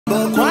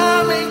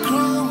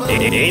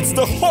It's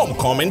the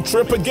homecoming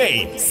trip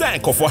again.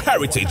 Sankofa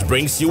Heritage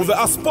brings you the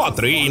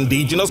Aspaatere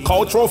Indigenous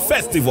Cultural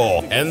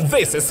Festival, and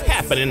this is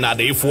happening at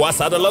the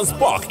Sutherland's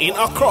Park in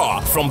Accra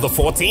from the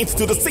 14th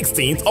to the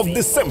 16th of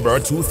December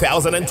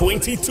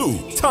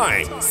 2022.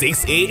 Time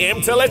 6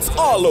 a.m. till it's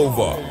all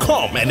over.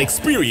 Come and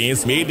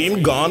experience made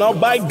in Ghana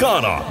by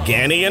Ghana,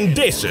 Ghanaian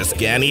dishes,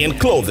 Ghanaian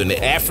clothing,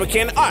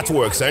 African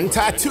artworks and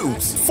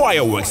tattoos,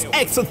 fireworks,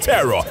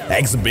 etc.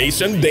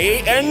 Exhibition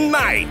day and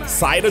night,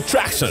 side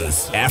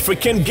attractions,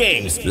 African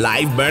games,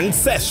 live band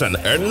session,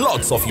 and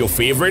lots of your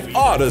favorite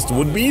artists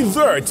would be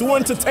there to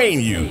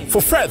entertain you. For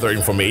further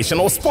information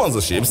or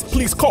sponsorships,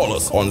 please call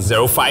us on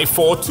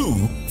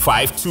 0542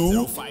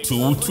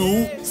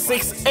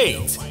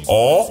 522268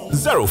 or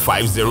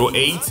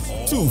 0508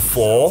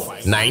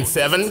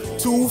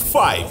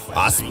 249725.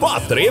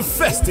 Aspaatere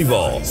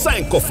Festival.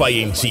 Sankofa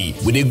Inchi,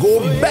 we go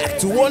back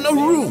to one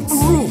roots.